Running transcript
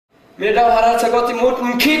Mine damer har altså gått imot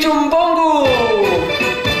en Bongo!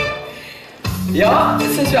 Ja, jeg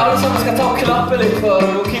synes vi alle sammen skal ta og klappe litt for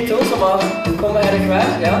Mokito som har kommet her i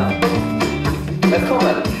kveld, ja.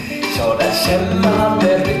 Velkommen. Så der kommer han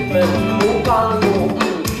med rytmen Bongo.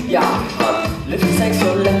 Ja, han løfter seg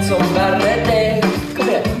så lett som bare det. Kom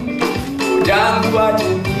igjen. Bongo er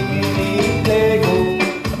Lego.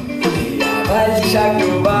 Det er veldig kjekt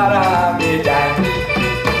å være med deg.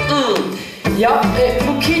 Ja,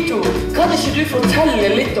 Mokito, kan ikke du fortelle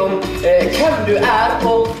litt om hvem du er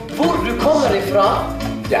og hvor du kommer ifra?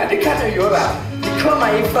 Ja, det kan jeg gjøre. Jeg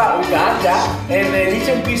kommer ifra Uganda, en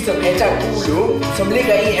liten by som heter Gulu, som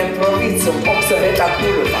ligger i en provins som også heter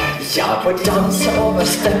Gulu. Ja, på danse over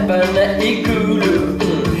steppene i Gulu,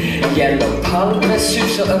 gjennom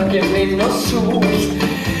palmesus og ørkenvind og sol.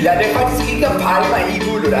 Ja, det er faktisk ikke palmer i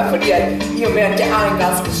Gulu der, fordi i og med at det er en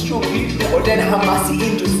ganske stor by, og den har masse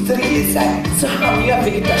industri i seg, så har mye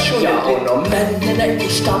vegetasjon. Ja, og når mennene i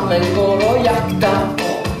stammen går og jakter,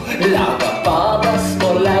 lager badesm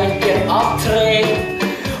og leker av tre,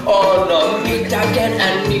 og når middagen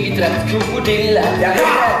er nydrept krokodille. Ja,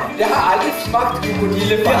 det har aldri smakt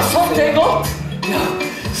krokodille. Ja, sånt er godt. Ja,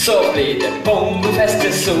 så blir det bongofest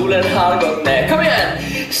til solen har gått ned. Kom igjen!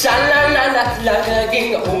 Shalalala,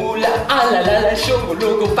 ging og hula, alalala, shongo,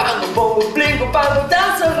 logo, bango, bongo, blingo, bango,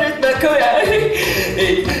 dans og rytme, kom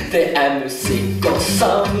igjen! Det er musikk og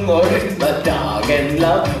sang og rytme dagen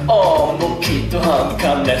lang, og Mokito han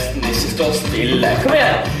kan nesten ikke stå stille. Kom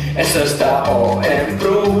igjen! En søster og en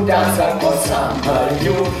bror danser på samme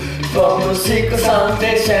jord, for musikk og sang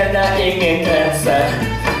det kjenner ingen grenser.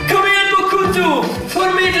 Kom igjen, Mokito!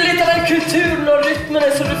 Formidle litt av den kulturen og rytmene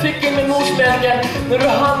som du fikk inn med morsmelken når du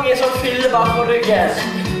hang i sånn fille bak på ryggen.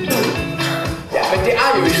 Ja, men det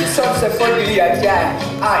er jo ikke sånn selvfølgelig at jeg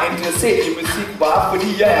er interessert i musikk bare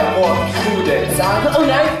fordi jeg er morgenhodet, sant? Å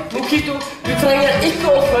nei, Mokito, du trenger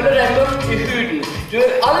ikke å føle deg mørk i huden.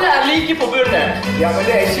 Alle er like på bunnen. Ja, men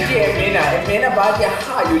det er ikke det jeg mener. Jeg mener bare at jeg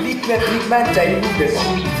har jo litt mer pigmenter i hodet,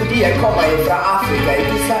 fordi jeg kommer fra Afrika,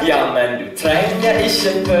 ikke sant? Ja, men du trenger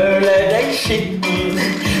ikke føle deg skitten,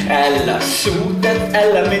 eller sotet,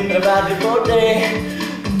 eller mindre verdig på det.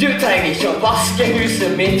 Du trenger ikke å vaske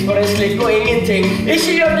huset mitt for en slik og ingenting.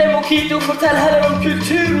 Ikke gjør det, Mokito. Fortell heller om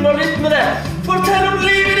kulturen og rytmene. Fortell om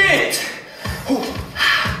livet ditt.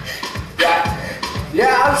 Jeg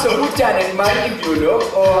er altså utdannet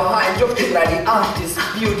marinebiolog og har en doktorgrad i arktisk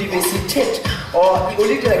biodiversitet. Og i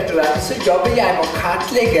Oljedirektoratet så jobber jeg med å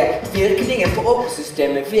kartlegge virkningen på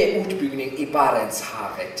økosystemet ved utbygging i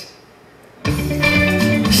Barentshavet.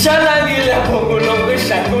 Shalangila, bongo, longo,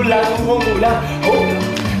 shangula, bongola,